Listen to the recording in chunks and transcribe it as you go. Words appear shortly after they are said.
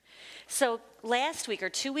So last week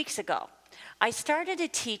or 2 weeks ago, I started a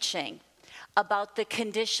teaching about the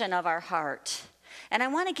condition of our heart. And I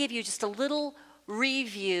want to give you just a little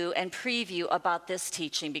review and preview about this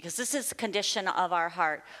teaching, because this is the condition of our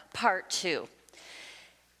heart, part 2.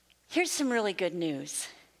 Here's some really good news.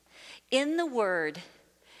 In the Word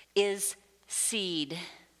is seed.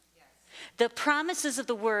 The promises of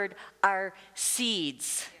the Word are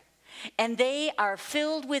seeds, and they are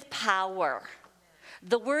filled with power.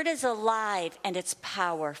 The Word is alive and it's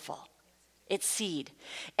powerful. It's seed.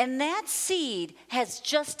 And that seed has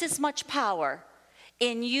just as much power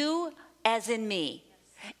in you as in me.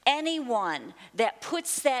 Anyone that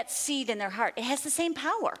puts that seed in their heart, it has the same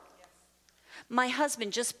power. My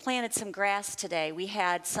husband just planted some grass today. We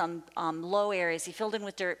had some low areas. He filled in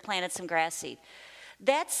with dirt, planted some grass seed.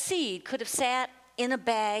 That seed could have sat in a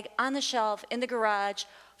bag, on the shelf, in the garage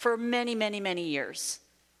for many, many, many years.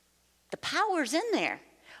 The power's in there,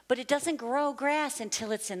 but it doesn't grow grass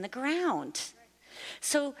until it's in the ground.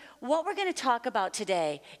 So what we're going to talk about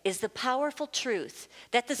today is the powerful truth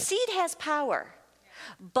that the seed has power,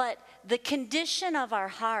 but the condition of our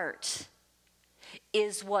heart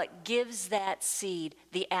is what gives that seed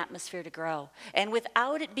the atmosphere to grow. And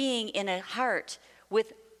without it being in a heart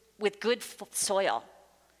with good soil,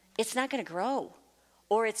 it's not going to grow,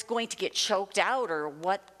 or it's going to get choked out, or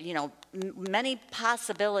many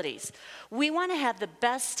possibilities. We want to have the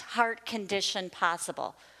best heart condition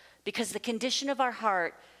possible, because the condition of our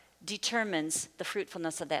heart determines the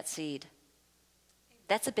fruitfulness of that seed.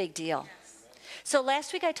 That's a big deal. So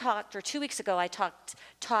last week 2 weeks ago, I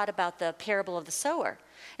taught about the parable of the sower.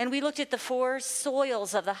 And we looked at the 4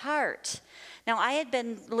 soils of the heart. Now, I had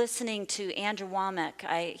been listening to Andrew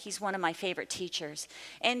Wommack. He's one of my favorite teachers.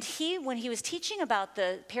 And when he was teaching about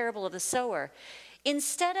the parable of the sower,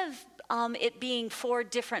 instead of it being 4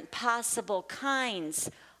 different possible kinds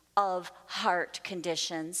of heart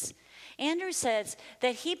conditions, Andrew says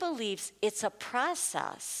that he believes it's a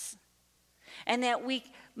process, and that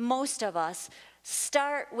most of us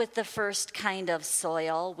start with the first kind of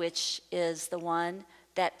soil, which is the one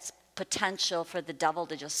that's potential for the devil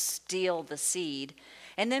to just steal the seed.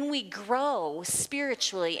 And then we grow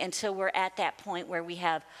spiritually until we're at that point where we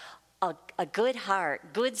have a good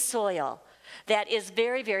heart, good soil that is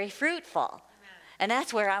very, very fruitful. And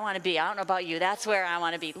that's where I want to be. I don't know about you. That's where I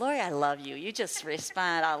want to be. Lori, I love you. You just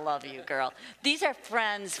respond, I love you, girl. These are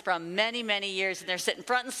friends from many, many years, and they're sitting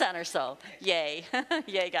front and center, so yay.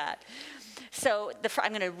 Yay, God. So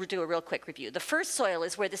I'm going to do a real quick review. The first soil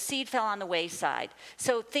is where the seed fell on the wayside.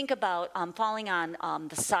 So think about falling on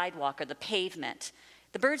the sidewalk or the pavement.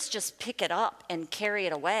 The birds just pick it up and carry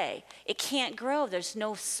it away. It can't grow. There's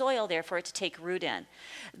no soil there for it to take root in.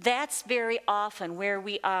 That's very often where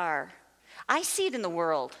we are. I see it in the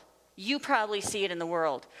world. You probably see it in the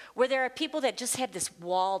world, where there are people that just have this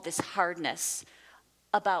wall, this hardness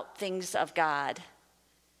about things of God.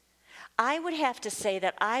 I would have to say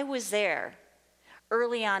that I was there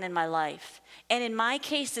early on in my life. And in my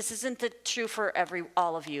case, this isn't true for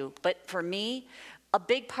all of you, but for me, a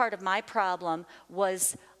big part of my problem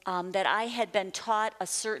was that I had been taught a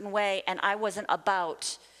certain way, and I wasn't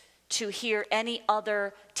about to hear any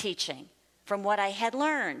other teaching from what I had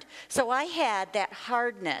learned. So I had that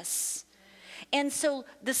hardness. And so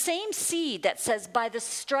the same seed that says, by the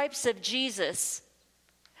stripes of Jesus,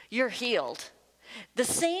 you're healed. The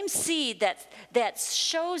same seed that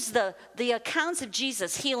shows the accounts of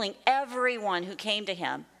Jesus healing everyone who came to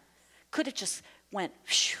him could have just went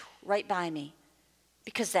right by me,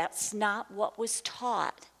 because that's not what was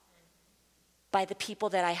taught by the people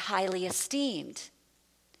that I highly esteemed.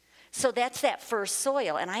 So that's that first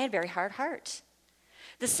soil, and I had a very hard heart.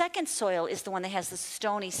 The second soil is the one that has the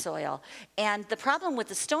stony soil. And the problem with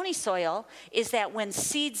the stony soil is that when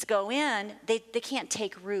seeds go in, they can't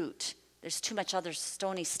take root. There's too much other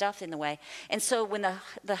stony stuff in the way. And so when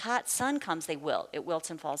the hot sun comes, they wilt. It wilts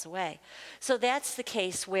and falls away. So that's the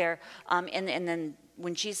case where, and then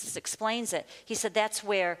when Jesus explains it, he said that's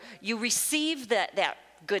where you receive that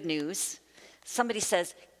good news. Somebody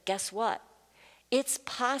says, guess what? It's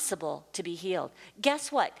possible to be healed.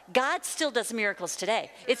 Guess what? God still does miracles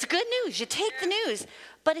today. It's good news. You take the news.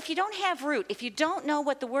 But if you don't have root, if you don't know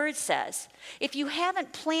what the word says, if you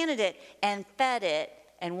haven't planted it and fed it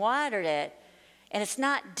and watered it, and it's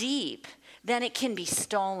not deep, then it can be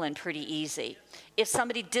stolen pretty easy. If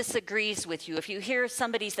somebody disagrees with you, if you hear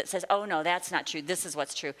somebody that says, oh no, that's not true, this is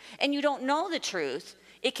what's true, and you don't know the truth,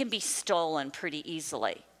 it can be stolen pretty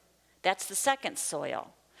easily. That's the second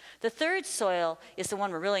soil. The third soil is the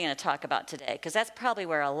one we're really going to talk about today, because that's probably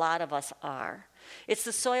where a lot of us are. It's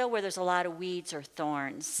the soil where there's a lot of weeds or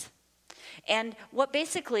thorns. And what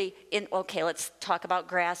basically, let's talk about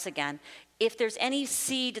grass again. If there's any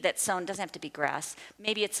seed that's sown, it doesn't have to be grass.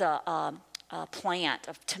 Maybe it's a plant,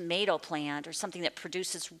 a tomato plant, or something that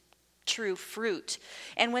produces true fruit.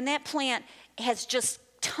 And when that plant has just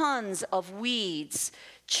tons of weeds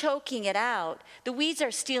choking it out, the weeds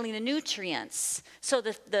are stealing the nutrients, so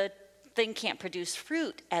the thing can't produce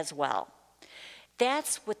fruit as well.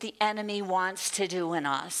 That's what the enemy wants to do in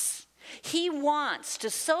us. He wants to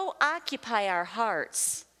so occupy our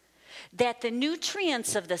hearts that the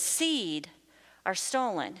nutrients of the seed are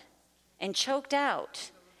stolen and choked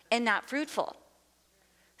out and not fruitful.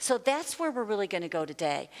 So that's where we're really going to go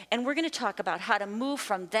today. And we're going to talk about how to move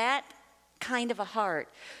from that kind of a heart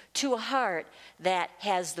to a heart that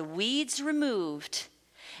has the weeds removed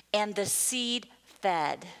and the seed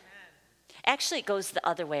fed. Actually, it goes the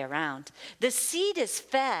other way around. The seed is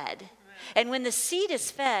fed. And when the seed is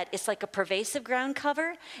fed, it's like a pervasive ground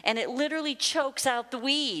cover, and it literally chokes out the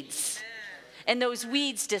weeds. And those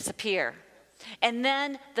weeds disappear. And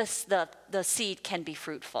then the seed can be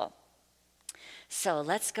fruitful. So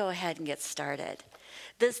let's go ahead and get started.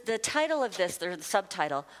 The title of this, or the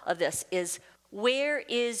subtitle of this, is Where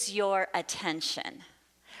is Your Attention?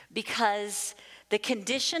 Because the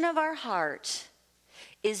condition of our heart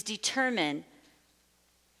is determined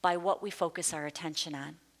by what we focus our attention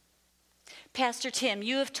on. Pastor Tim,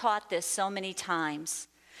 you have taught this so many times.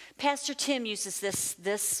 Pastor Tim uses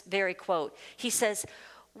this very quote. He says,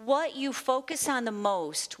 what you focus on the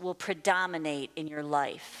most will predominate in your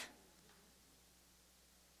life.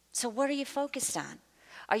 So what are you focused on?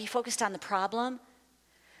 Are you focused on the problem?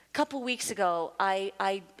 A couple weeks ago,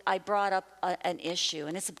 I brought up an issue,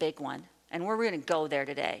 and it's a big one, and we're going to go there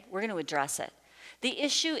today. We're going to address it. The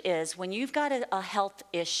issue is when you've got a health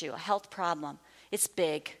issue, a health problem, it's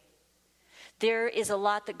big. There is a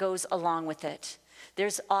lot that goes along with it.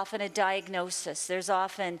 There's often a diagnosis. There's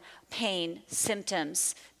often pain,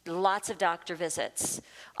 symptoms, lots of doctor visits.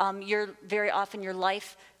 Very often your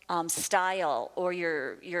life style or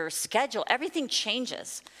your schedule, everything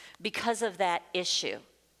changes because of that issue.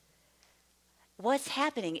 What's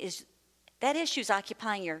happening is that issue is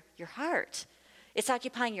occupying your heart. It's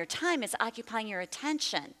occupying your time. It's occupying your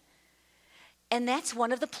attention. And that's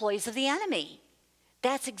one of the ploys of the enemy.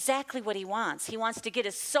 That's exactly what he wants. He wants to get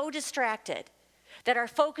us so distracted that our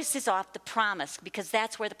focus is off the promise, because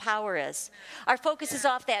that's where the power is. Our focus is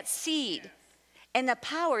off that seed. And the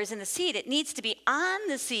power is in the seed. It needs to be on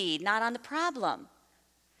the seed, not on the problem.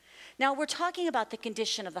 Now, we're talking about the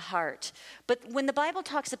condition of the heart. But when the Bible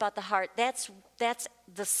talks about the heart, that's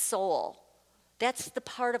the soul. That's the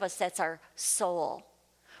part of us that's our soul.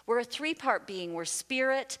 We're a three-part being. We're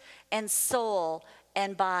spirit and soul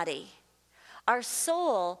and body. Our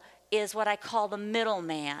soul is what I call the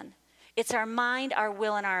middleman. It's our mind, our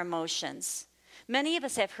will, and our emotions. Many of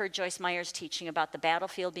us have heard Joyce Meyer's teaching about the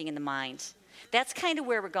battlefield being in the mind. That's kind of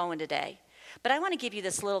where we're going today. But I want to give you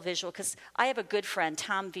this little visual because I have a good friend,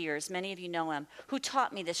 Tom Veers, many of you know him, who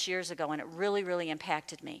taught me this years ago, and it really, really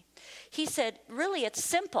impacted me. He said, really, it's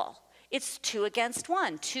simple. It's 2 against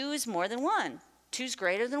 1. 2 is more than 1. 2 is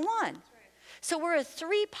greater than 1. Right. So we're a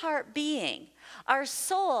three-part being. Our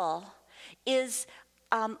soul is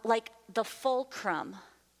like the fulcrum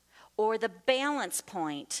or the balance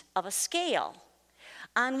point of a scale.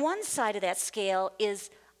 On one side of that scale is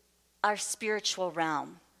our spiritual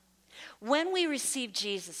realm. When we receive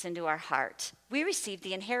Jesus into our heart, we receive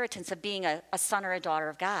the inheritance of being a son or a daughter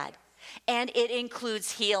of God. And it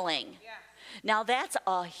includes healing. Yeah. Now that's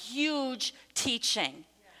a huge teaching.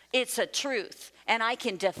 Yeah. It's a truth. And I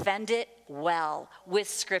can defend it well with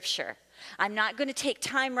Scripture. I'm not going to take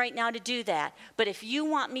time right now to do that. But if you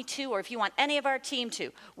want me to, or if you want any of our team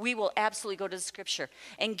to, we will absolutely go to the Scripture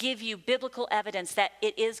and give you biblical evidence that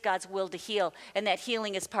it is God's will to heal and that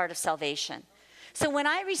healing is part of salvation. So when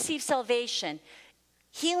I receive salvation,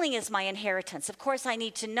 healing is my inheritance. Of course, I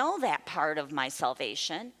need to know that part of my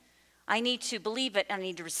salvation. I need to believe it. I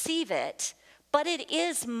need to receive it. But it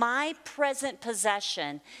is my present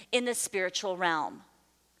possession in the spiritual realm.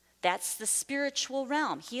 That's the spiritual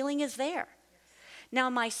realm. Healing is there. Now,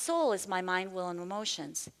 my soul is my mind, will, and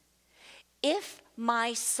emotions. If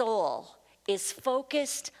my soul is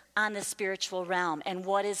focused on the spiritual realm and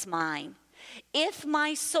what is mine, if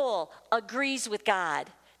my soul agrees with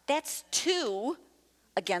God, that's 2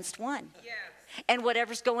 against 1. Yes. And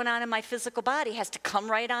whatever's going on in my physical body has to come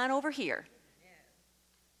right on over here. Yes.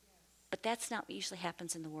 But that's not what usually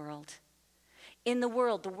happens in the world. In the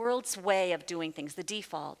world's way of doing things, the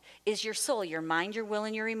default, is your soul, your mind, your will,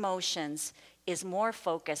 and your emotions is more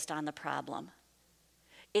focused on the problem.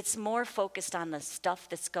 It's more focused on the stuff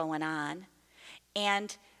that's going on.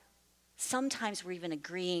 And Sometimes we're even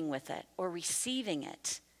agreeing with it or receiving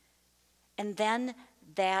it. And then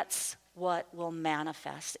that's what will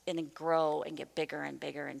manifest and grow and get bigger and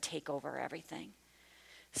bigger and take over everything.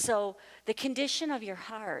 So the condition of your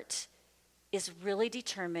heart is really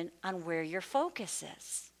determined on where your focus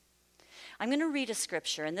is. I'm going to read a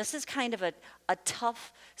scripture, and this is kind of a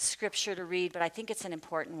tough scripture to read, but I think it's an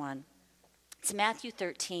important one. It's Matthew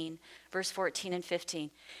 13, verse 14 and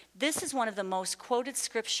 15. This is one of the most quoted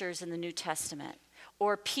scriptures in the New Testament,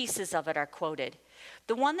 or pieces of it are quoted.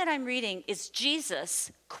 The one that I'm reading is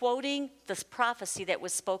Jesus quoting this prophecy that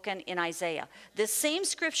was spoken in Isaiah. This same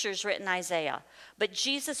scripture is written in Isaiah, but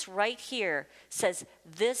Jesus right here says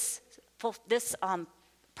this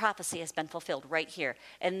prophecy has been fulfilled right here.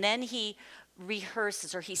 And then he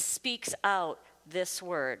rehearses or he speaks out this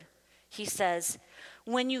word. He says,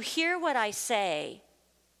 when you hear what I say,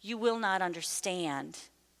 you will not understand.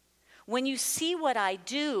 When you see what I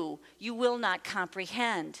do, you will not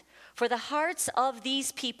comprehend. For the hearts of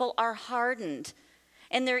these people are hardened,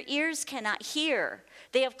 and their ears cannot hear.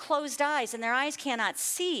 They have closed eyes, and their eyes cannot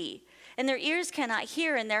see, and their ears cannot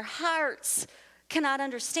hear, and their hearts cannot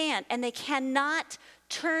understand, and they cannot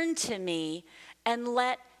turn to me and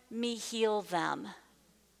let me heal them.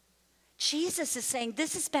 Jesus is saying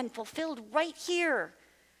this has been fulfilled right here.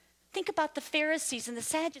 Think about the Pharisees and the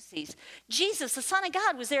Sadducees. Jesus, the Son of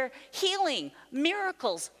God, was there healing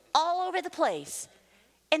miracles all over the place.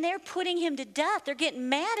 And they're putting him to death. They're getting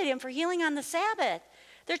mad at him for healing on the Sabbath.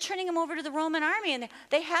 They're turning him over to the Roman army, and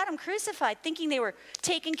they had him crucified thinking they were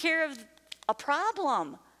taking care of a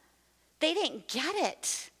problem. They didn't get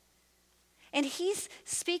it. And he's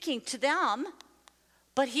speaking to them,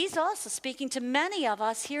 but he's also speaking to many of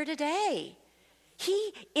us here today.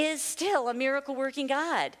 He is still a miracle-working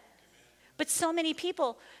God. But so many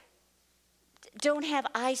people don't have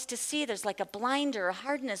eyes to see. There's like a blinder, a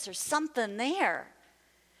hardness, or something there.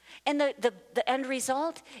 And the end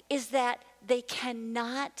result is that they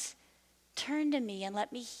cannot turn to me and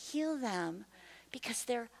let me heal them because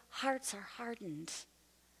their hearts are hardened.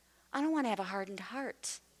 I don't want to have a hardened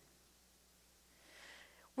heart.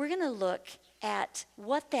 We're going to look at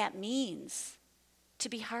what that means to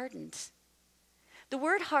be hardened. The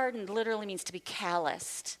word hardened literally means to be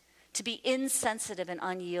calloused, to be insensitive and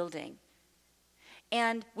unyielding.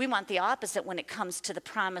 And we want the opposite when it comes to the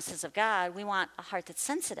promises of God. We want a heart that's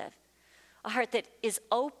sensitive, a heart that is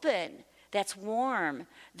open, that's warm,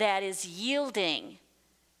 that is yielding,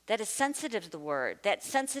 that is sensitive to the word, that's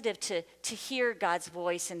sensitive to hear God's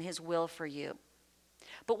voice and his will for you.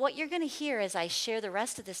 But what you're going to hear as I share the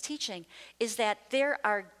rest of this teaching is that there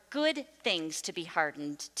are good things to be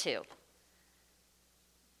hardened to.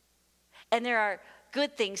 And there are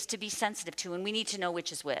good things to be sensitive to, and we need to know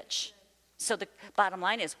which is which. So the bottom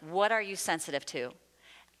line is, what are you sensitive to,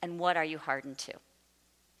 and what are you hardened to?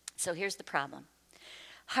 So here's the problem.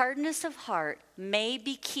 Hardness of heart may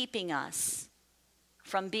be keeping us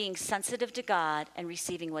from being sensitive to God and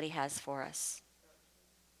receiving what he has for us.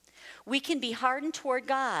 We can be hardened toward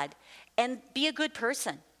God and be a good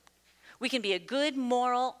person. We can be a good,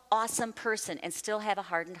 moral, awesome person and still have a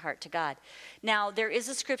hardened heart to God. Now, there is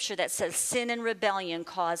a scripture that says sin and rebellion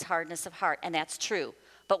cause hardness of heart, and that's true.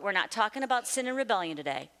 But we're not talking about sin and rebellion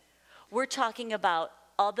today. We're talking about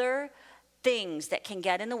other things that can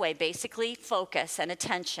get in the way, basically focus and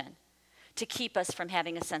attention, to keep us from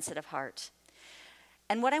having a sensitive heart.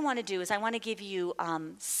 And what I want to do is I want to give you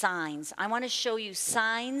signs. I want to show you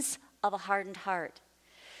signs of a hardened heart.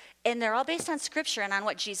 And they're all based on Scripture and on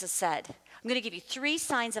what Jesus said. I'm going to give you 3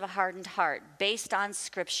 signs of a hardened heart based on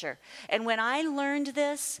Scripture. And when I learned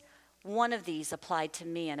this, one of these applied to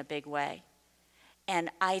me in a big way. And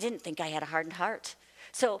I didn't think I had a hardened heart.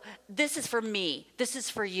 So this is for me. This is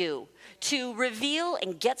for you. To reveal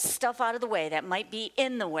and get stuff out of the way that might be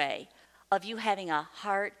in the way of you having a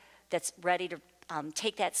heart that's ready to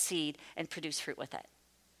take that seed and produce fruit with it.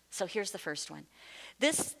 So here's the first one.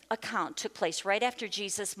 This account took place right after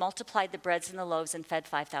Jesus multiplied the breads and the loaves and fed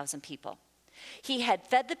 5,000 people. He had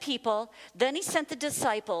fed the people, then he sent the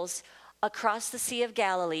disciples across the Sea of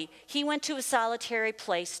Galilee. He went to a solitary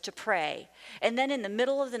place to pray. And then in the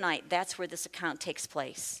middle of the night, that's where this account takes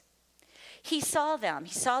place. He saw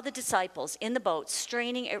the disciples in the boat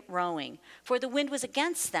straining at rowing, for the wind was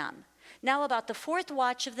against them. Now about the 4th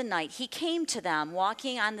watch of the night, he came to them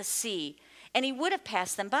walking on the sea, and he would have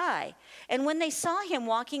passed them by. And when they saw him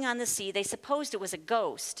walking on the sea, they supposed it was a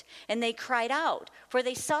ghost, and they cried out, for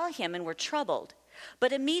they saw him and were troubled.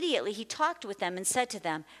 But immediately he talked with them and said to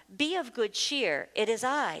them, "Be of good cheer, it is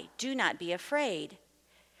I, do not be afraid."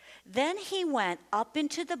 Then he went up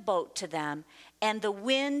into the boat to them, and the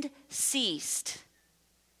wind ceased.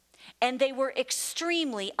 And they were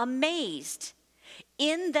extremely amazed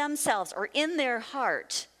in themselves or in their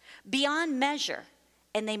heart beyond measure.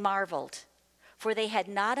 And they marveled, for they had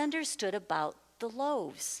not understood about the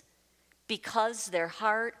loaves, because their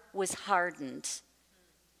heart was hardened.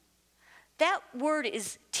 That word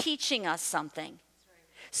is teaching us something.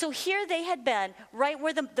 So here they had been, right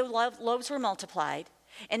where the loaves were multiplied,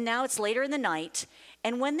 and now it's later in the night.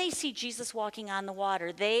 And when they see Jesus walking on the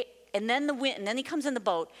water, and then he comes in the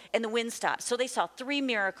boat, and the wind stops. So they saw 3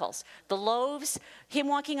 miracles: the loaves, him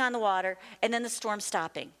walking on the water, and then the storm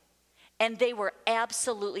stopping. And they were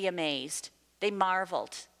absolutely amazed. They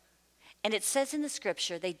marveled. And it says in the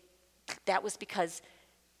scripture, that was because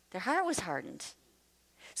their heart was hardened.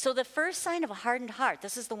 So the first sign of a hardened heart,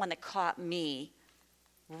 this is the one that caught me,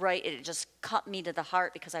 right? It just cut me to the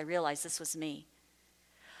heart because I realized this was me.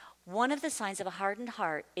 One of the signs of a hardened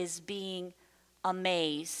heart is being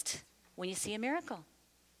amazed when you see a miracle.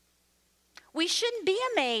 We shouldn't be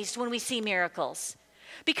amazed when we see miracles,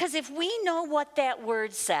 because if we know what that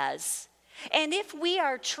word says, and if we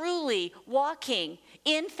are truly walking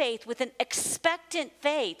in faith with an expectant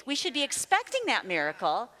faith, we should be expecting that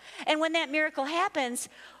miracle. And when that miracle happens,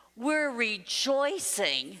 we're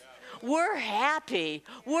rejoicing. We're happy.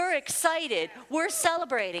 We're excited. We're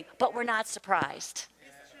celebrating, but we're not surprised.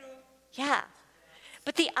 Yeah.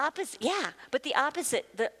 But the opposite,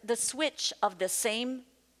 the switch of the same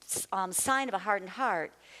sign of a hardened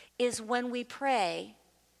heart is when we pray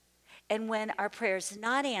and when our prayer is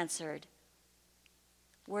not answered,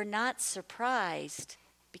 we're not surprised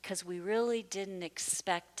because we really didn't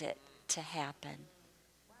expect it to happen.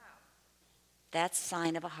 Wow. That's a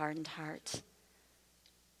sign of a hardened heart.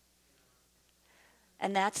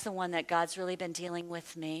 And that's the one that God's really been dealing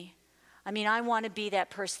with me. I mean, I want to be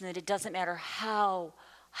that person that it doesn't matter how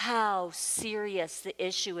serious the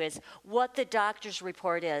issue is, what the doctor's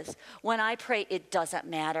report is. When I pray, it doesn't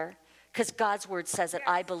matter, because God's word says it.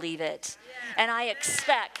 I believe it. And I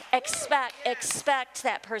expect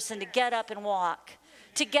that person to get up and walk,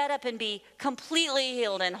 to get up and be completely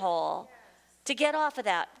healed and whole, to get off of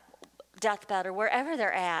that deathbed or wherever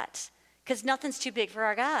they're at, because nothing's too big for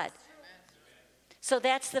our God. So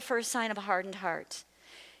that's the first sign of a hardened heart.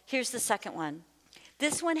 Here's the second one.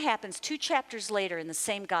 This one happens 2 chapters later in the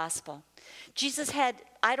same gospel. Jesus had,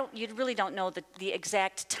 you really don't know the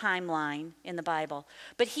exact timeline in the Bible,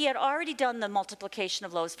 but he had already done the multiplication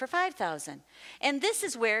of loaves for 5,000. And this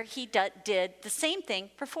is where he did the same thing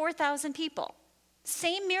for 4,000 people.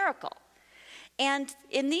 Same miracle. And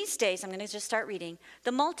in these days, I'm going to just start reading,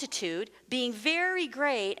 the multitude being very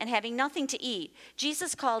great and having nothing to eat,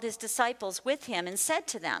 Jesus called his disciples with him and said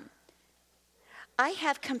to them, I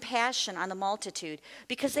have compassion on the multitude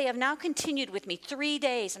because they have now continued with me 3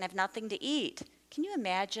 days and have nothing to eat. Can you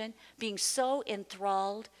imagine being so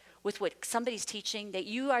enthralled with what somebody's teaching that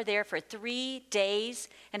you are there for 3 days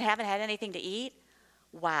and haven't had anything to eat?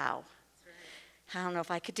 Wow. I don't know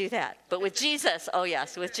if I could do that. But with Jesus, oh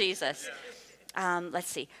yes, with Jesus. Let's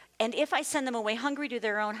see. And if I send them away hungry to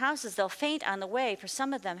their own houses, they'll faint on the way, for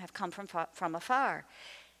some of them have come from afar.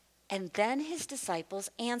 And then his disciples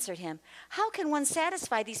answered him, how can one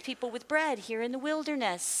satisfy these people with bread here in the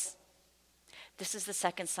wilderness? This is the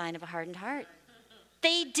second sign of a hardened heart.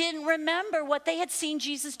 They didn't remember what they had seen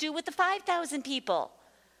Jesus do with the 5,000 people.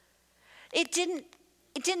 It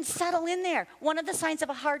didn't settle in there. One of the signs of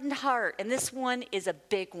a hardened heart, and this one is a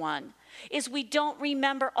big one, is we don't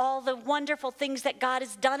remember all the wonderful things that God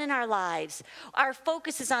has done in our lives. Our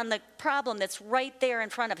focus is on the problem that's right there in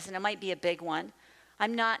front of us, and it might be a big one.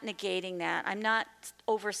 I'm not negating that. I'm not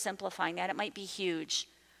oversimplifying that. It might be huge.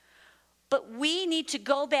 But we need to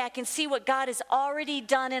go back and see what God has already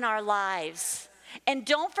done in our lives. And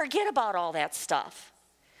don't forget about all that stuff.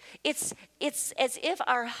 It's as if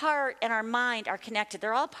our heart and our mind are connected.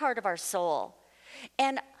 They're all part of our soul.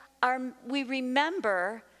 And we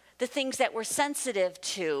remember the things that we're sensitive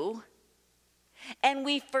to, and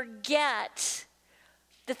we forget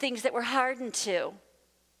the things that we're hardened to.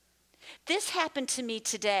 This happened to me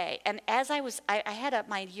today, and as I had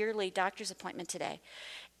my yearly doctor's appointment today,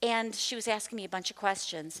 and she was asking me a bunch of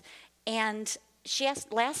questions, and she asked,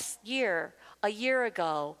 a year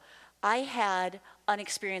ago, I had an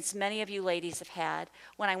experience many of you ladies have had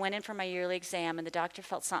when I went in for my yearly exam and the doctor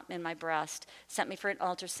felt something in my breast, sent me for an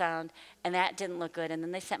ultrasound, and that didn't look good, and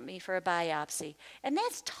then they sent me for a biopsy. And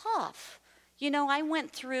that's tough. You know, I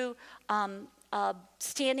went through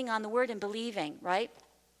standing on the word and believing, right?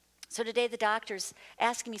 So today the doctor's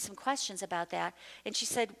asking me some questions about that, and she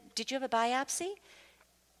said, did you have a biopsy?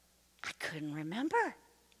 I couldn't remember.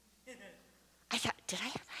 I thought, did I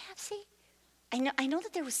have a biopsy? I know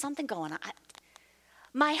that there was something going on.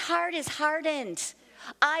 My heart is hardened.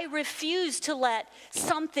 I refuse to let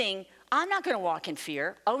something, I'm not going to walk in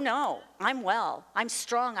fear. Oh no, I'm well. I'm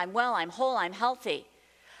strong. I'm well. I'm whole. I'm healthy.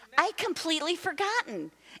 I completely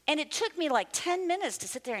forgotten. And it took me like 10 minutes to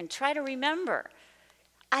sit there and try to remember.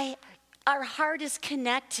 Our heart is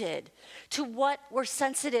connected to what we're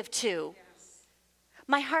sensitive to.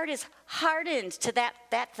 My heart is hardened to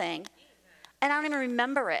that thing, and I don't even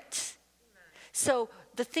remember it. So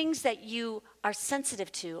the things that you are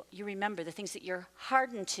sensitive to, you remember. The things that you're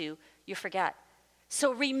hardened to, you forget.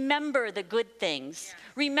 So remember the good things.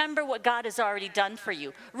 Remember what God has already done for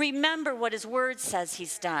you. Remember what his word says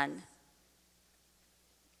he's done.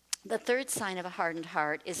 The third sign of a hardened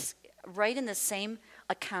heart is right in the same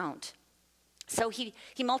account. So he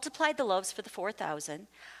multiplied the loaves for the 4,000,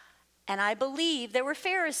 and I believe there were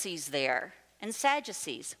Pharisees there and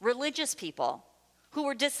Sadducees, religious people who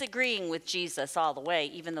were disagreeing with Jesus all the way,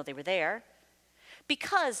 even though they were there.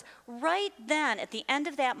 Because right then, at the end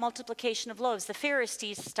of that multiplication of loaves, the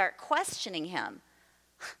Pharisees start questioning him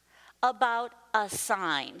about a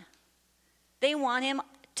sign. They want him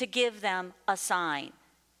to give them a sign.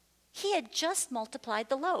 He had just multiplied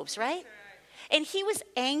the loaves, right? And he was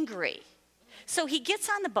angry. So he gets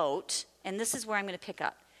on the boat, and this is where I'm going to pick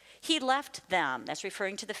up. He left them, that's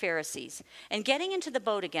referring to the Pharisees, and getting into the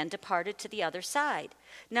boat again, departed to the other side.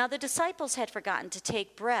 Now the disciples had forgotten to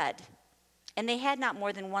take bread, and they had not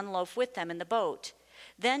more than one loaf with them in the boat.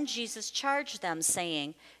 Then Jesus charged them,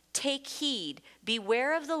 saying, "Take heed,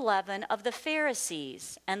 beware of the leaven of the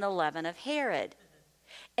Pharisees and the leaven of Herod."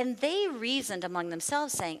 And they reasoned among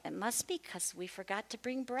themselves, saying, "It must be because we forgot to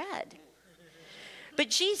bring bread." But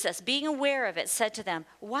Jesus, being aware of it, said to them,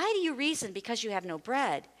 "Why do you reason because you have no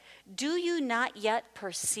bread? Do you not yet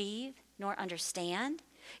perceive nor understand?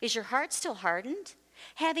 Is your heart still hardened?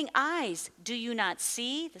 Having eyes, do you not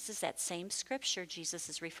see?" This is that same scripture Jesus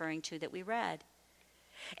is referring to that we read.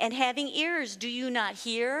 "And having ears, do you not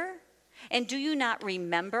hear? And do you not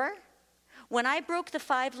remember? When I broke the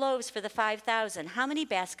 5 loaves for the 5,000, how many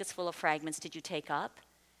baskets full of fragments did you take up?"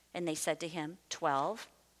 And they said to him, 12.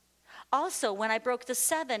 "Also, when I broke the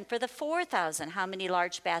 7 for the 4,000, how many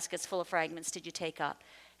large baskets full of fragments did you take up?"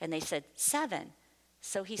 And they said, 7.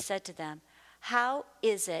 So he said to them, "How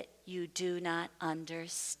is it you do not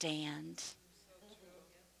understand?"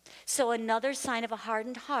 So another sign of a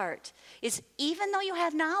hardened heart is even though you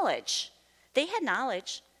have knowledge, they had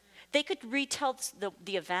knowledge, they could retell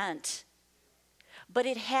the event, but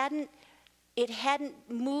it hadn't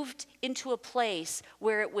moved into a place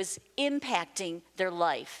where it was impacting their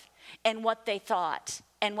life and what they thought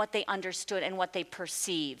and what they understood and what they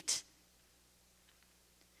perceived.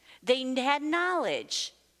 They had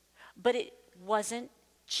knowledge, but it wasn't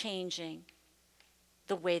changing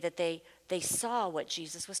the way that they saw what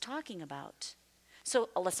Jesus was talking about. So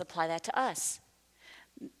let's apply that to us.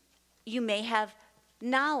 You may have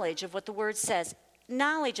knowledge of what the word says,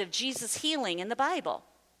 knowledge of Jesus healing in the Bible.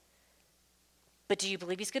 But do you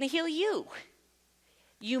believe he's going to heal you?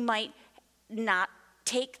 You might not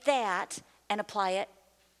take that and apply it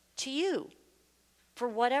to you for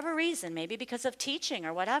whatever reason, maybe because of teaching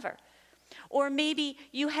or whatever. Or maybe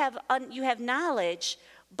you have knowledge,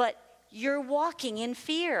 but you're walking in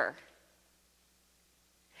fear.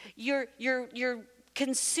 You're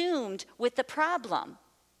consumed with the problem.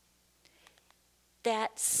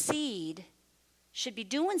 That seed should be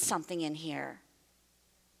doing something in here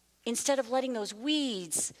instead of letting those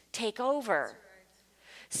weeds take over.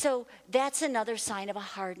 So that's another sign of a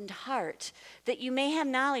hardened heart, that you may have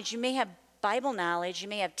knowledge, you may have Bible knowledge, you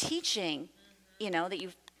may have teaching, that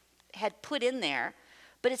you've had put in there,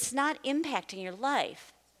 but it's not impacting your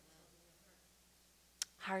life.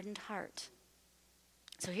 Hardened heart.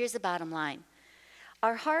 So here's the bottom line.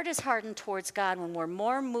 Our heart is hardened towards God when we're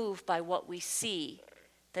more moved by what we see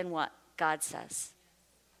than what God says,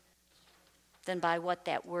 than by what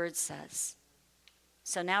that word says.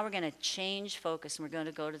 So now we're going to change focus and we're going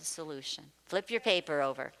to go to the solution. Flip your paper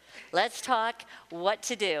over. Let's talk what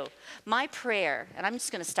to do. My prayer, and I'm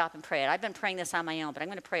just going to stop and pray it. I've been praying this on my own, but I'm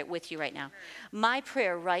going to pray it with you right now. My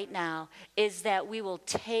prayer right now is that we will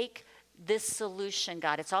take this solution,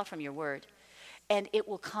 God, it's all from your word, and it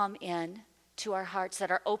will come in to our hearts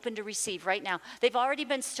that are open to receive right now. They've already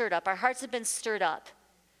been stirred up. Our hearts have been stirred up.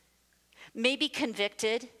 Maybe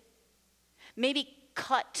convicted, maybe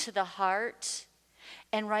cut to the heart.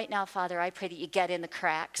 And right now, Father, I pray that you get in the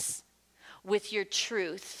cracks with your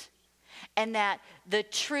truth, and that the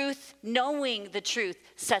truth, knowing the truth,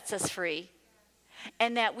 sets us free.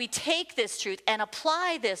 And that we take this truth and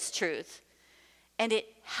apply this truth, and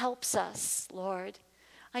it helps us, Lord.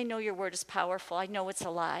 I know your word is powerful. I know it's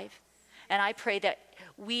alive. And I pray that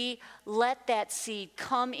we let that seed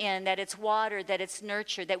come in, that it's watered, that it's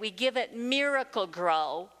nurtured, that we give it Miracle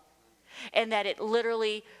Grow, and that it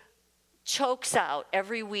literally chokes out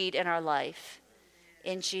every weed in our life.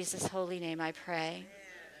 In Jesus' holy name I pray.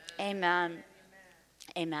 Amen.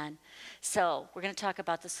 Amen. So we're going to talk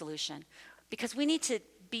about the solution, because we need to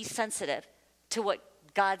be sensitive to what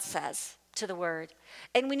God says, to the word.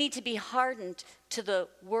 And we need to be hardened to the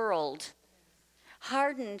world,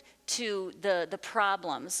 hardened to the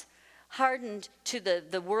problems, hardened to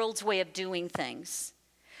the world's way of doing things.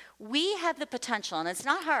 We have the potential, and it's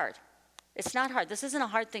not hard. It's not hard. This isn't a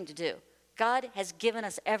hard thing to do. God has given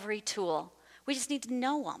us every tool. We just need to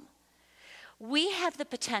know them. We have the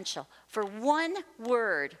potential for one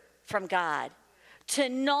word from God to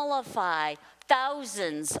nullify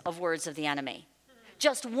thousands of words of the enemy.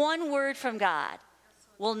 Just one word from God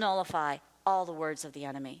will nullify all the words of the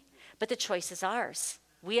enemy. But the choice is ours.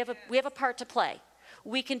 We have a part to play.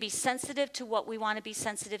 We can be sensitive to what we want to be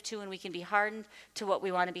sensitive to, and we can be hardened to what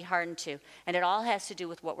we want to be hardened to. And it all has to do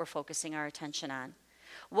with what we're focusing our attention on.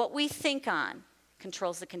 What we think on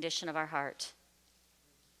controls the condition of our heart.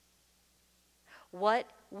 What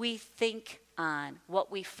we think on,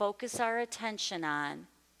 what we focus our attention on,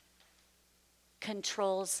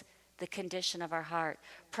 controls the condition of our heart.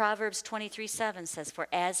 Proverbs 23:7 says, "For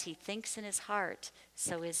as he thinks in his heart,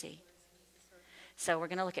 so is he." So we're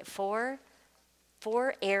going to look at four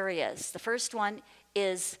areas. The first one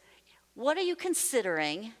is, what are you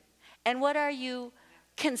considering, and what are you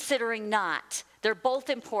considering not? They're both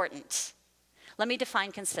important. Let me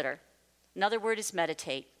define consider. Another word is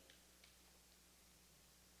meditate.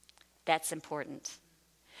 That's important.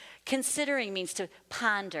 Considering means to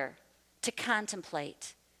ponder, to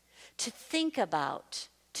contemplate, to think about,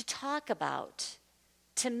 to talk about,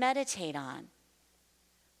 to meditate on.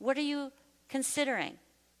 What are you considering?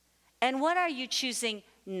 And what are you choosing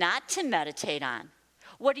not to meditate on?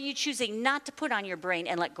 What are you choosing not to put on your brain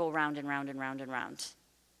and let go round and round and round and round?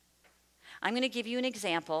 I'm going to give you an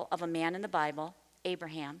example of a man in the Bible,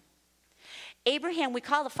 Abraham. Abraham, we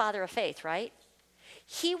call the father of faith, right?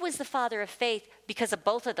 He was the father of faith because of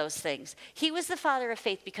both of those things. He was the father of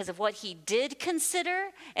faith because of what he did consider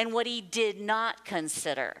and what he did not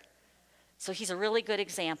consider. So he's a really good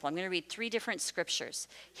example. I'm going to read 3 different scriptures.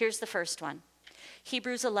 Here's the first one.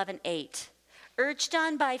 Hebrews 11:8. Urged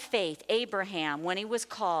on by faith, Abraham, when he was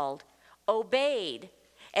called, obeyed,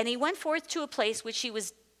 and he went forth to a place which he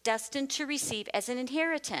was destined to receive as an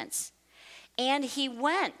inheritance. And he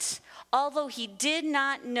went, although he did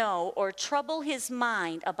not know or trouble his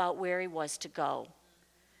mind about where he was to go.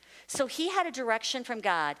 So he had a direction from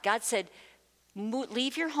God. God said,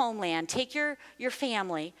 leave your homeland, take your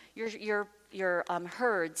family, your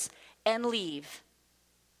herds, and leave.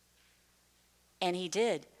 And he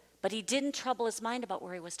did. But he didn't trouble his mind about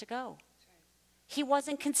where he was to go. He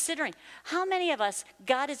wasn't considering. How many of us,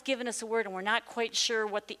 God has given us a word and we're not quite sure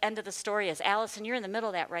what the end of the story is? Allison, you're in the middle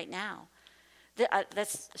of that right now.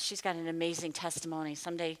 She's got an amazing testimony.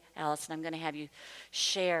 Someday, Allison, I'm going to have you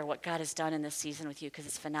share what God has done in this season with you, because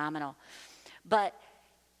it's phenomenal. But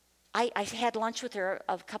I had lunch with her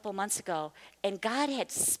a couple months ago, and God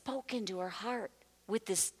had spoken to her heart with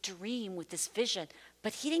this dream, with this vision,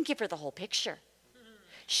 but he didn't give her the whole picture.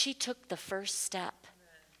 She took the first step,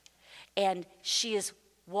 and she is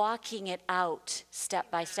walking it out step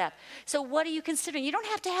by step. So what are you considering? You don't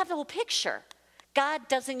have to have the whole picture. God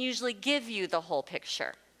doesn't usually give you the whole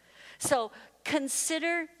picture. So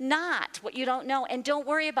consider not what you don't know, and don't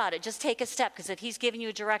worry about it. Just take a step, because if he's giving you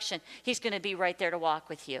a direction, he's going to be right there to walk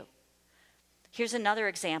with you. Here's another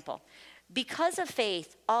example. Because of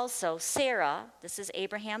faith, also, Sarah, this is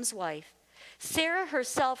Abraham's wife, Sarah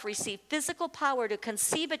herself received physical power to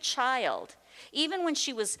conceive a child, even when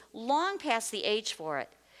she was long past the age for it,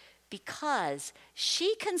 because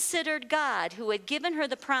she considered God, who had given her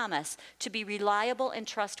the promise, to be reliable and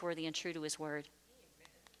trustworthy and true to his word.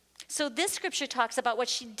 So this scripture talks about what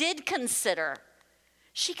she did consider.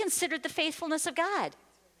 She considered the faithfulness of God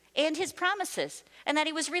and his promises, and that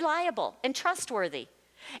he was reliable and trustworthy.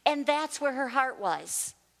 And that's where her heart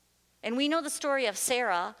was. And we know the story of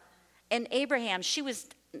Sarah and Abraham. She was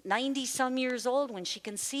 90-some years old when she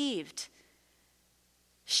conceived.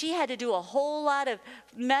 She had to do a whole lot of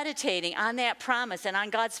meditating on that promise and on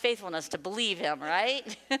God's faithfulness to believe him,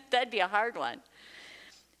 right? That'd be a hard one.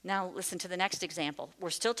 Now listen to the next example. We're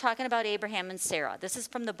still talking about Abraham and Sarah. This is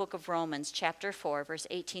from the book of Romans, chapter 4, verse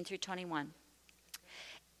 18 through 21.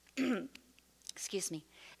 Excuse me.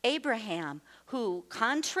 Abraham, who,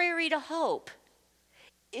 contrary to hope,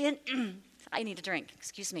 I need a drink,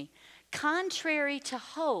 excuse me. Contrary to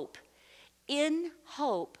hope, in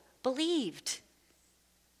hope, believed.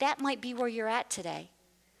 That might be where you're at today,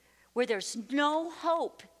 where there's no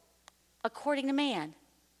hope according to man.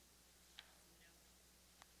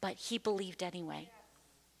 But he believed anyway.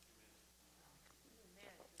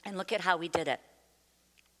 And look at how he did it.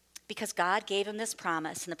 Because God gave him this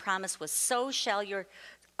promise, and the promise was, so shall you're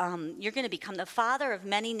going to become the father of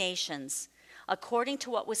many nations. According to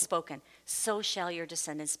what was spoken, so shall your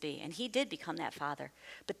descendants be. And he did become that father.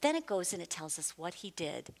 But then it goes and it tells us what he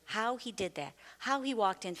did, how he did that, how he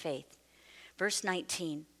walked in faith. Verse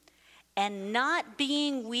 19, and not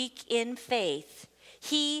being weak in faith,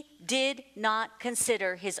 he did not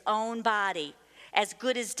consider his own body as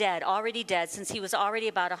good as dead, already dead, since he was already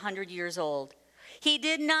about 100 years old. He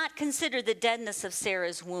did not consider the deadness of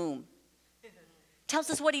Sarah's womb. Tells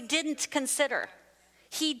us what he didn't consider.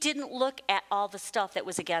 He didn't look at all the stuff that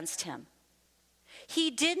was against him.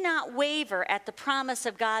 He did not waver at the promise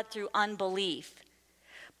of God through unbelief.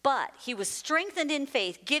 But he was strengthened in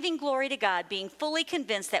faith, giving glory to God, being fully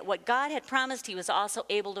convinced that what God had promised he was also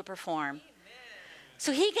able to perform. Amen.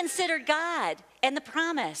 So he considered God and the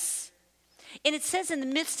promise. And it says in the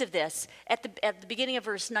midst of this, at the beginning of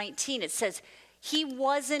verse 19, it says, he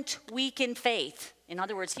wasn't weak in faith. In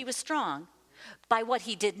other words, he was strong by what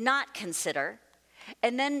he did not consider.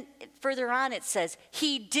 And then further on it says,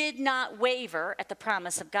 he did not waver at the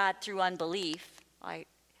promise of God through unbelief.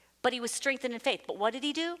 But he was strengthened in faith. But what did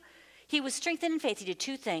he do? He was strengthened in faith. He did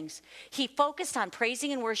two things. He focused on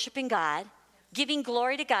praising and worshiping God, giving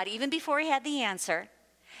glory to God even before he had the answer.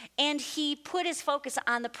 And he put his focus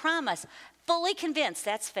on the promise, fully convinced,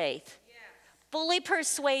 that's faith. Fully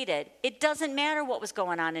persuaded, it doesn't matter what was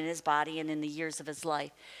going on in his body and in the years of his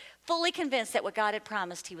life. Fully convinced that what God had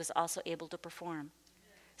promised, he was also able to perform.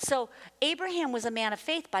 So Abraham was a man of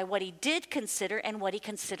faith by what he did consider and what he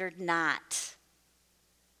considered not.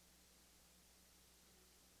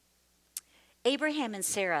 Abraham and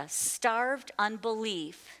Sarah starved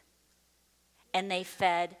unbelief, and they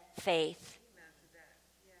fed faith.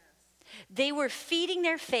 They were feeding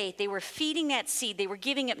their faith. They were feeding that seed. They were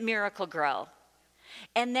giving it Miracle-Gro.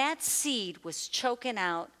 And that seed was choking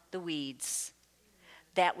out the weeds.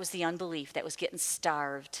 That was the unbelief that was getting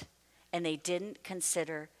starved. And they didn't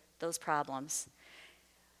consider those problems.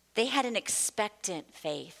 They had an expectant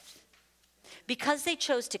faith. Because they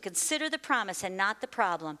chose to consider the promise and not the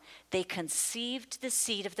problem, they conceived the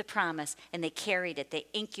seed of the promise and they carried it, they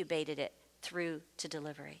incubated it through to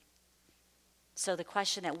delivery. So the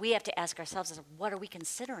question that we have to ask ourselves is, what are we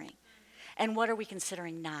considering? And what are we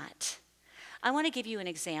considering not? I want to give you an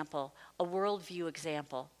example, a worldview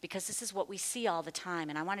example, because this is what we see all the time,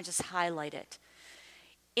 and I want to just highlight it.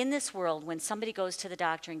 In this world, when somebody goes to the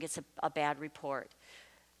doctor and gets a bad report,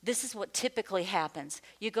 this is what typically happens.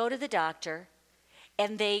 You go to the doctor,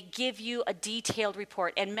 and they give you a detailed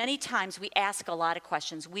report, and many times we ask a lot of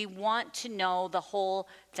questions. We want to know the whole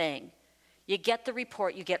thing. You get the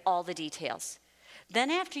report, you get all the details.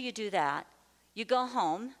 Then after you do that, you go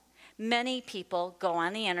home. Many people go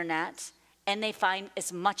on the internet, and they find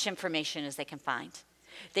as much information as they can find.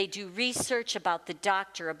 They do research about the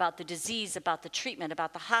doctor, about the disease, about the treatment,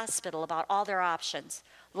 about the hospital, about all their options.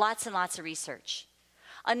 Lots and lots of research.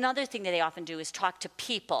 Another thing that they often do is talk to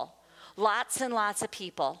people. Lots and lots of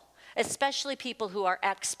people, especially people who are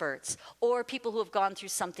experts or people who have gone through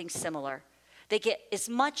something similar. They get as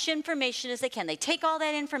much information as they can. They take all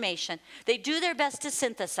that information, they do their best to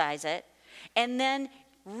synthesize it, and then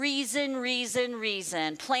reason,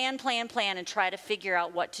 plan, and try to figure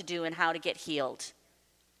out what to do and how to get healed.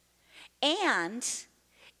 And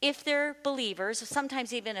if they're believers,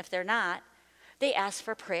 sometimes even if they're not, they ask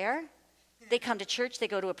for prayer. They come to church, they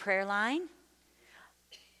go to a prayer line.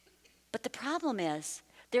 But the problem is,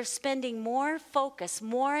 they're spending more focus,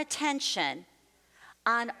 more attention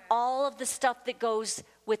on all of the stuff that goes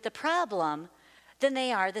with the problem than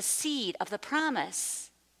they are the seed of the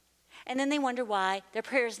promise. And then they wonder why their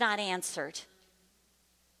prayer is not answered.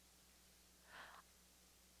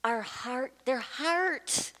 Their heart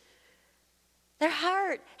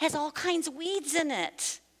has all kinds of weeds in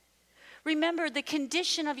it. Remember, the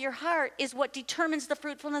condition of your heart is what determines the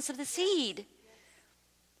fruitfulness of the seed.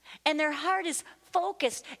 And their heart is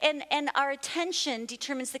focused, and our attention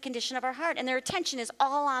determines the condition of our heart. And their attention is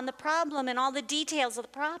all on the problem and all the details of the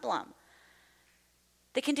problem.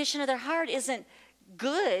 The condition of their heart isn't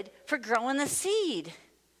good for growing the seed.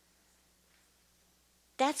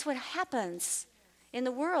 That's what happens in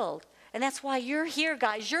the world. And that's why you're here,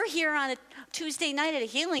 guys. You're here on a Tuesday night at a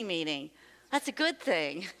healing meeting. That's a good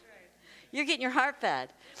thing. You're getting your heart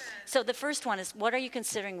fed. So the first one is, what are you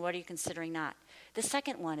considering? What are you considering not? The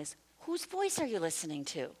second one is, whose voice are you listening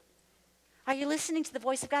to? Are you listening to the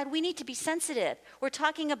voice of God? We need to be sensitive. We're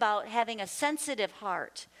talking about having a sensitive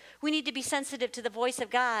heart. We need to be sensitive to the voice of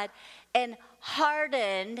God and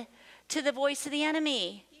hardened to the voice of the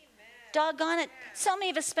enemy. Doggone it. So many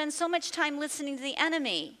of us spend so much time listening to the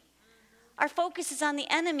enemy. Our focus is on the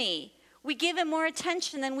enemy. We give him more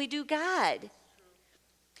attention than we do God.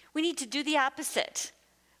 We need to do the opposite.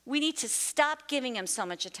 We need to stop giving him so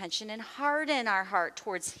much attention and harden our heart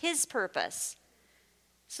towards his purpose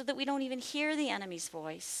so that we don't even hear the enemy's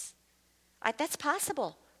voice. That's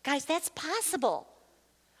possible. Guys, that's possible.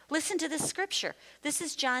 Listen to this scripture. This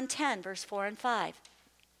is John 10, verse 4 and 5.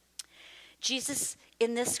 Jesus,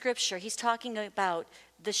 in this scripture, he's talking about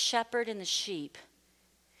the shepherd and the sheep.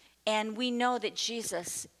 And we know that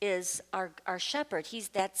Jesus is our shepherd.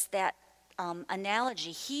 That's that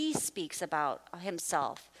analogy he speaks about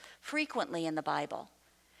himself frequently in the Bible.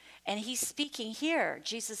 And he's speaking here.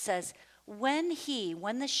 Jesus says, when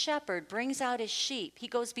the shepherd brings out his sheep, he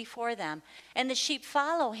goes before them, and the sheep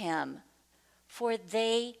follow him, for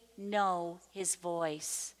they know his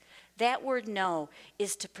voice. That word know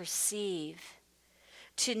is to perceive,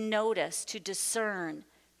 to notice, to discern,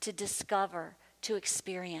 to discover, to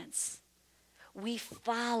experience. We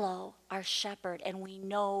follow our shepherd and we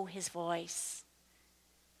know his voice.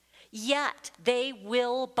 Yet they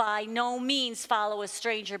will by no means follow a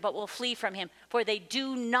stranger, but will flee from him, for they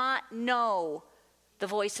do not know the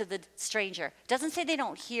voice of the stranger. It doesn't say they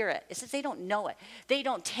don't hear it. It says they don't know it. They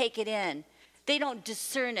don't take it in. They don't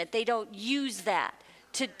discern it. They don't use that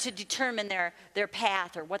to determine their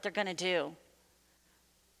path or what they're going to do.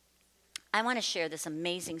 I want to share this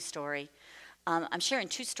amazing story. I'm sharing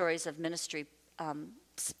 2 stories of ministry on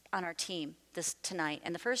our team tonight.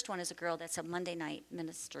 And the first one is a girl that's a Monday night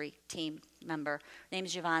ministry team member. Her name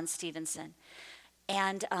is Yvonne Stevenson.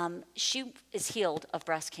 And she is healed of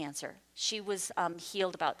breast cancer. She was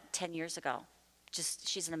healed about 10 years ago.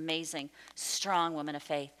 She's an amazing, strong woman of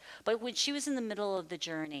faith. But when she was in the middle of the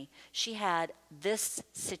journey, she had this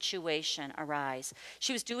situation arise.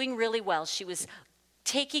 She was doing really well. She was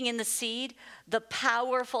taking in the seed, the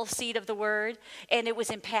powerful seed of the word, and it was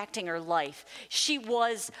impacting her life. She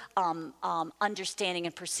was understanding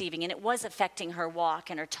and perceiving, and it was affecting her walk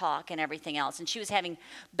and her talk and everything else. And she was having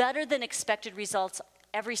better than expected results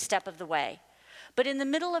every step of the way. But in the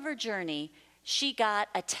middle of her journey, she got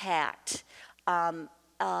attacked. And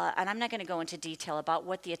I'm not going to go into detail about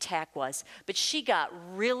what the attack was, but she got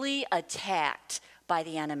really attacked by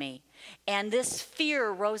the enemy. And this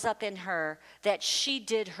fear rose up in her that she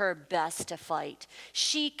did her best to fight.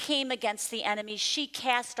 She came against the enemy. She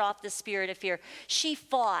cast off the spirit of fear. She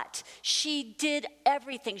fought. She did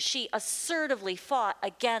everything. She assertively fought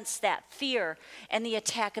against that fear and the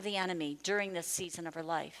attack of the enemy during this season of her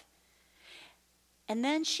life. And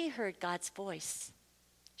then she heard God's voice.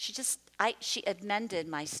 She amended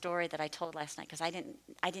my story that I told last night because I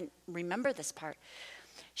didn't remember this part.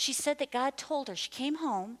 She said that God told her, she came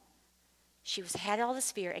home, she had all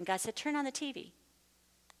this fear, and God said, turn on the TV.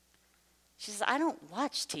 She says, I don't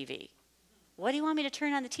watch TV. What do you want me to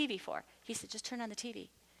turn on the TV for? He said, just turn on the TV.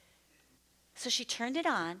 So she turned it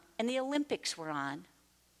on, and the Olympics were on.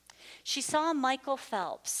 She saw Michael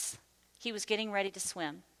Phelps. He was getting ready to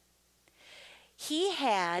swim. He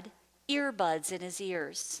had earbuds in his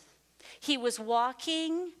ears. He was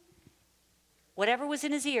walking, whatever was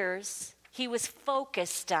in his ears, he was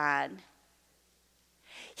focused on.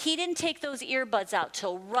 He didn't take those earbuds out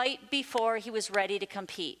till right before he was ready to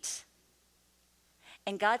compete.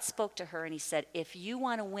 And God spoke to her and he said, if you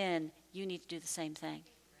want to win, you need to do the same thing.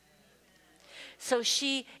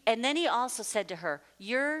 And then he also said to her,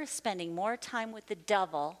 you're spending more time with the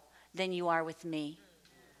devil than you are with me.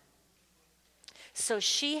 So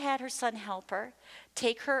she had her son help her,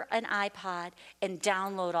 take her an iPod, and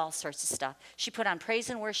download all sorts of stuff. She put on praise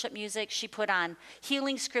and worship music. She put on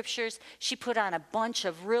healing scriptures. She put on a bunch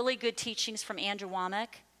of really good teachings from Andrew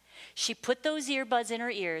Wommack. She put those earbuds in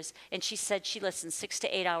her ears, and she said she listened 6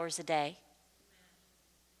 to 8 hours a day.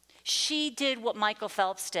 She did what Michael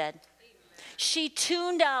Phelps did. She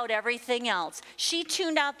tuned out everything else. She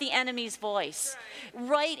tuned out the enemy's voice.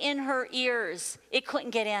 Right in her ears. It couldn't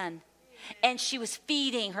get in. And she was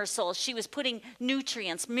feeding her soul. She was putting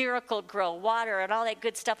nutrients, Miracle Grow, water, and all that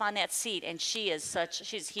good stuff on that seed. And she's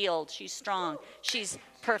healed. She's strong. She's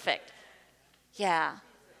perfect. Yeah.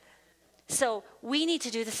 So we need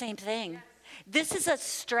to do the same thing. This is a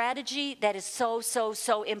strategy that is so, so,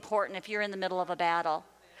 so important if you're in the middle of a battle.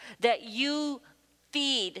 That you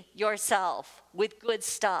feed yourself with good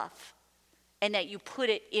stuff. And that you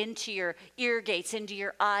put it into your ear gates, into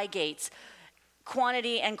your eye gates.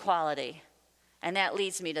 Quantity and quality. And that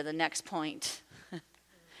leads me to the next point.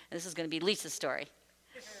 And this is going to be Lisa's story.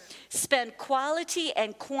 Spend quality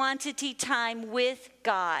and quantity time with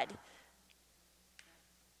God.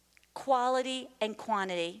 Quality and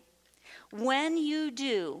quantity. When you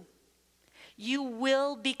do, you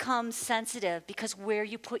will become sensitive, because where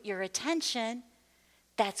you put your attention,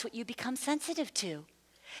 that's what you become sensitive to.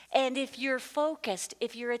 And if you're focused,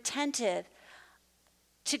 if you're attentive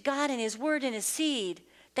to God and His Word and His seed,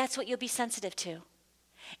 that's what you'll be sensitive to.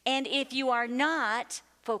 And if you are not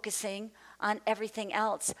focusing on everything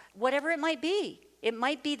else, whatever it might be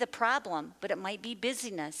the problem, but it might be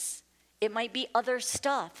busyness. It might be other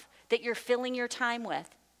stuff that you're filling your time with.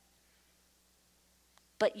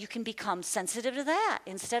 But you can become sensitive to that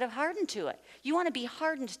instead of hardened to it. You want to be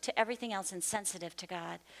hardened to everything else and sensitive to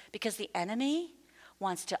God, because the enemy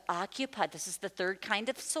wants to occupy. This is the third kind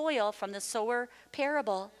of soil from the sower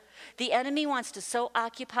parable. The enemy wants to so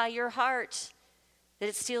occupy your heart that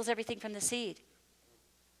it steals everything from the seed.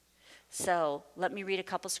 So let me read a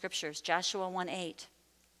couple scriptures. Joshua 1:8.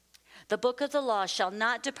 The book of the law shall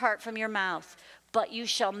not depart from your mouth, but you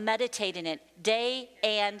shall meditate in it day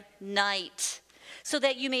and night, so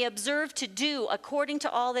that you may observe to do according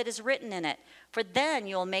to all that is written in it. For then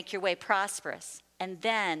you'll make your way prosperous, and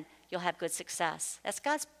then you'll have good success. That's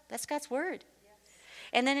God's word. Yes.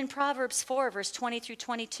 And then in Proverbs 4, verse 20 through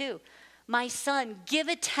 22, my son, give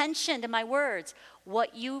attention to my words.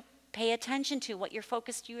 What you pay attention to, what you're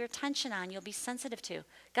focused your attention on, you'll be sensitive to.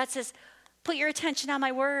 God says, put your attention on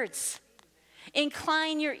my words.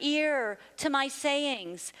 Incline your ear to my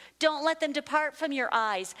sayings. Don't let them depart from your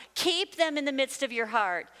eyes. Keep them in the midst of your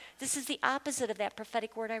heart. This is the opposite of that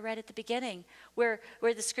prophetic word I read at the beginning, where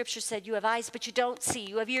the scripture said, you have eyes, but you don't see.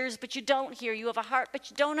 You have ears, but you don't hear. You have a heart,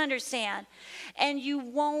 but you don't understand. And you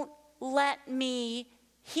won't let me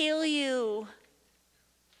heal you.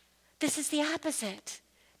 This is the opposite.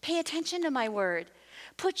 Pay attention to my word.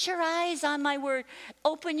 Put your eyes on my word.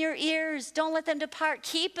 Open your ears. Don't let them depart.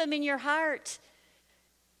 Keep them in your heart.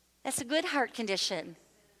 That's a good heart condition.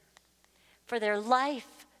 For their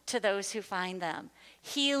life to those who find them.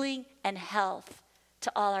 Healing and health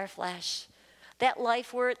to all our flesh. That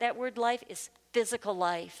word life is physical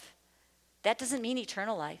life. That doesn't mean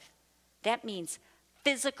eternal life. That means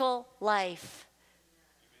physical life.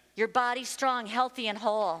 Your body strong, healthy, and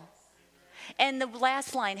whole. And the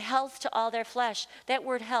last line, health to all their flesh. That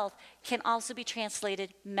word health can also be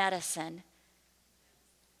translated medicine.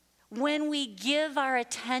 When we give our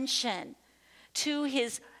attention to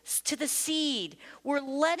the seed, we're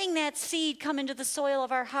letting that seed come into the soil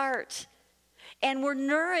of our heart. And we're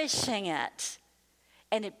nourishing it.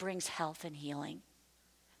 And it brings health and healing.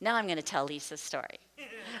 Now I'm going to tell Lisa's story.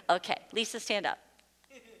 Okay, Lisa, stand up.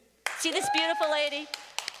 See this beautiful lady?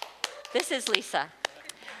 This is Lisa.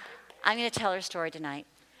 I'm going to tell her story tonight.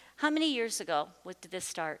 How many years ago did this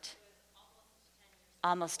start?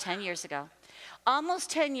 Almost 10 years ago. Almost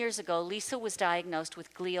 10 years ago, Lisa was diagnosed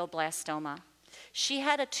with glioblastoma. She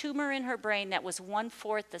had a tumor in her brain that was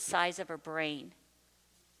 1/4 the size of her brain.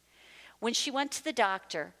 When she went to the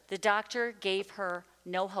doctor gave her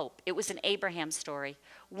no hope. It was an Abraham story.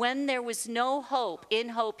 When there was no hope, in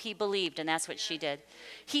hope he believed, and that's what she did.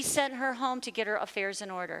 He sent her home to get her affairs in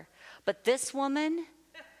order. But this woman,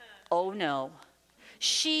 oh no.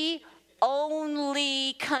 She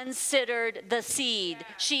only considered the seed.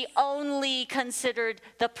 She only considered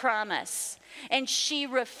the promise. And she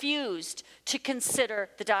refused to consider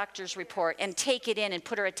the doctor's report and take it in and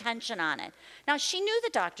put her attention on it. Now, she knew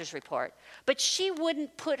the doctor's report, but she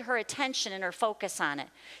wouldn't put her attention and her focus on it.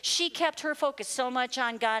 She kept her focus so much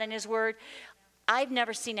on God and His Word. I've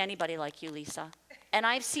never seen anybody like you, Lisa. And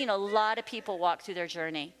I've seen a lot of people walk through their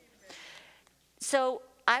journey. So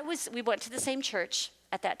we went to the same church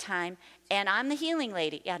at that time, and I'm the healing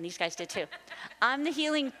lady. Yeah, and these guys did too. I'm the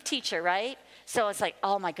healing teacher, right? So it's like,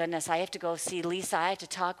 oh my goodness, I have to go see Lisa. I have to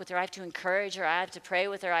talk with her. I have to encourage her. I have to pray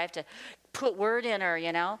with her. I have to put word in her,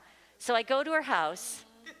 you know? So I go to her house,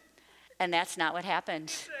 and that's not what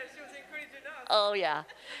happened. Oh yeah.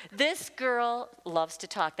 This girl loves to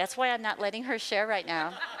talk. That's why I'm not letting her share right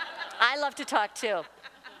now. I love to talk too.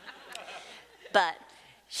 But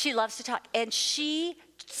she loves to talk. And she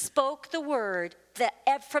spoke the word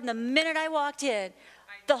that from the minute I walked in,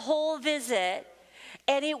 the whole visit,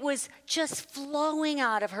 and it was just flowing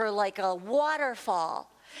out of her like a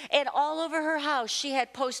waterfall. And all over her house, she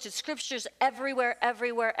had posted scriptures everywhere.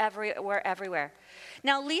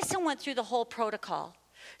 Now, Lisa went through the whole protocol.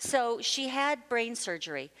 So she had brain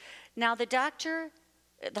surgery. Now, the doctor,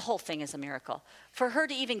 the whole thing is a miracle. For her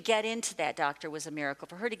to even get into that doctor was a miracle.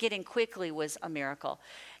 For her to get in quickly was a miracle.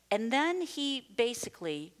 And then he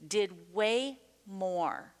basically did way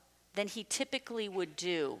more than he typically would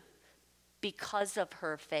do because of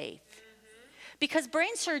her faith. Because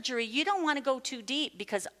brain surgery, you don't want to go too deep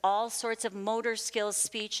because all sorts of motor skills,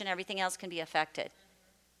 speech, and everything else can be affected.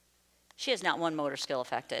 She has not one motor skill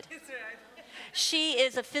affected. She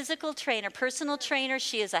is a physical trainer, personal trainer.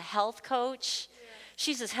 She is a health coach.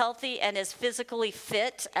 She's as healthy and as physically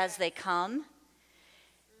fit as they come.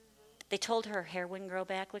 They told her hair wouldn't grow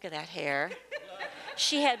back. Look at that hair.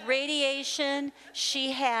 She had radiation.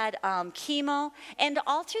 She had chemo. And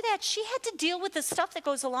all through that, she had to deal with the stuff that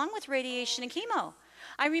goes along with radiation and chemo.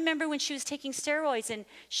 I remember when she was taking steroids and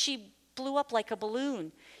she blew up like a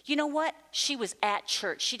balloon. You know what? She was at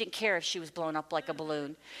church. She didn't care if she was blown up like a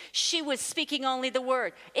balloon. She was speaking only the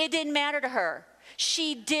word. It didn't matter to her.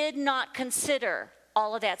 She did not consider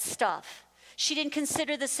all of that stuff. She didn't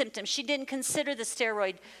consider the symptoms. She didn't consider the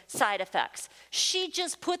steroid side effects. She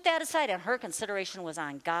just put that aside, and her consideration was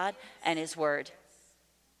on God and His Word.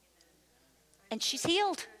 And she's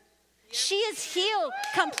healed. She is healed,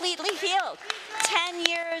 completely healed. 10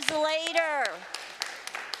 years later,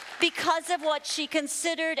 because of what she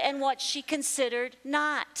considered and what she considered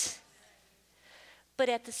not. But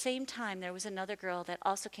at the same time, there was another girl that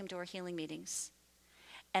also came to our healing meetings.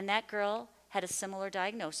 And that girl had a similar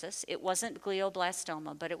diagnosis. It wasn't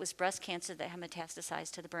glioblastoma, but it was breast cancer that had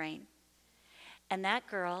metastasized to the brain. And that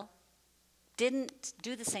girl didn't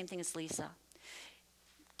do the same thing as Lisa.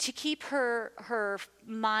 To keep her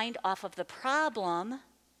mind off of the problem,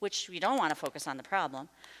 which we don't want to focus on the problem,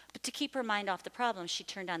 but to keep her mind off the problem, she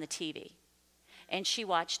turned on the TV. And she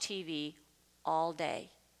watched TV all day.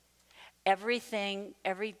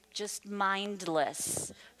 Just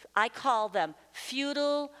mindless. I call them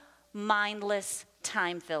futile, mindless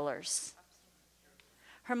time fillers.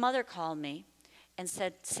 Her mother called me and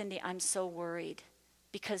said, Cindy, I'm so worried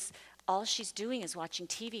because all she's doing is watching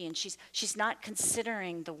TV and she's not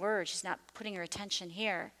considering the word. She's not putting her attention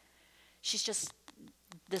here. She's just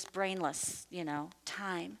this brainless,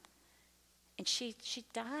 time. And she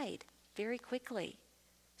died very quickly.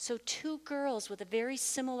 So two girls with a very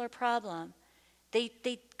similar problem, they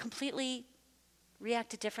completely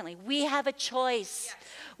reacted differently. We have a choice. Yes.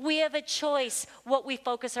 We have a choice what we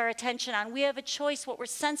focus our attention on. We have a choice what we're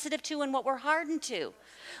sensitive to and what we're hardened to.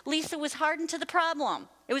 Lisa was hardened to the problem.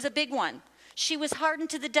 It was a big one. She was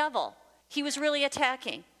hardened to the devil. He was really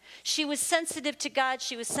attacking. She was sensitive to God.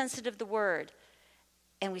 She was sensitive to the word.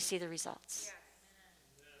 And we see the results. Yes.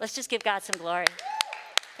 Let's just give God some glory.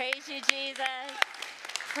 Praise you, Jesus.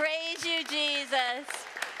 Praise you, Jesus.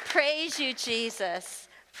 Praise you, Jesus.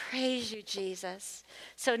 Praise you, Jesus.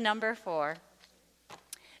 So number 4,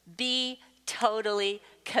 be totally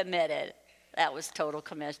committed. That was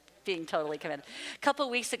being totally committed. A couple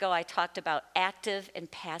of weeks ago, I talked about active and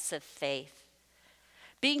passive faith.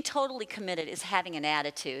 Being totally committed is having an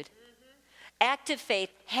attitude. Active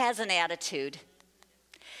faith has an attitude.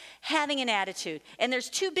 Having an attitude. And there's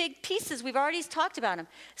 2 big pieces. We've already talked about them.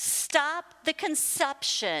 Stop the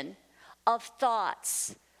conception of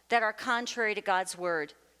thoughts that are contrary to God's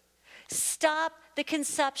word. Stop the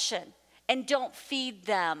conception and don't feed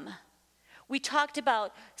them. We talked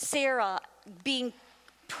about Sarah being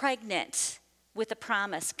pregnant with the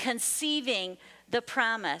promise, conceiving the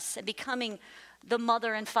promise, and becoming the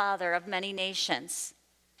mother and father of many nations.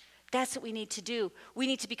 That's what we need to do. We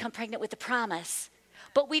need to become pregnant with the promise.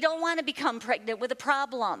 But we don't want to become pregnant with a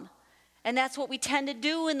problem. And that's what we tend to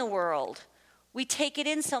do in the world. We take it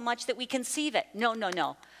in so much that we conceive it.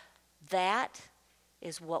 No. That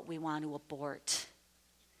is what we want to abort.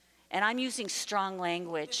 And I'm using strong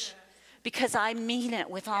language because I mean it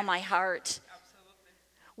with all my heart. Absolutely.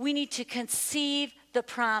 We need to conceive the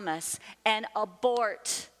promise and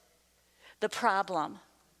abort the problem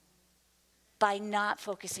by not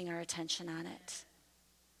focusing our attention on it.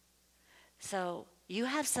 So you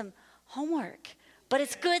have some homework, but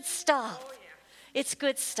it's good stuff. It's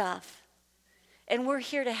good stuff. And we're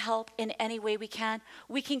here to help in any way we can.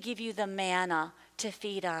 We can give you the manna to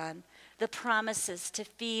feed on, the promises to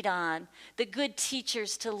feed on, the good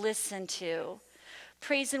teachers to listen to.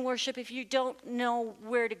 Praise and worship, if you don't know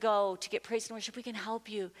where to go to get praise and worship, we can help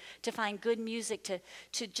you to find good music,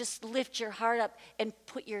 to just lift your heart up and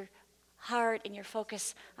put your heart and your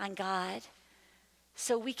focus on God.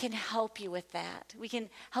 So we can help you with that. We can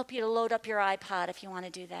help you to load up your iPod if you want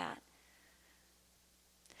to do that.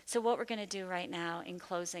 So what we're going to do right now in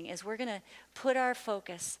closing is we're going to put our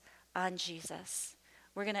focus on Jesus.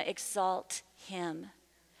 We're going to exalt Him.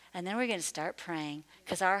 And then we're going to start praying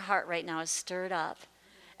because our heart right now is stirred up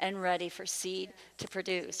and ready for seed to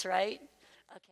produce, right?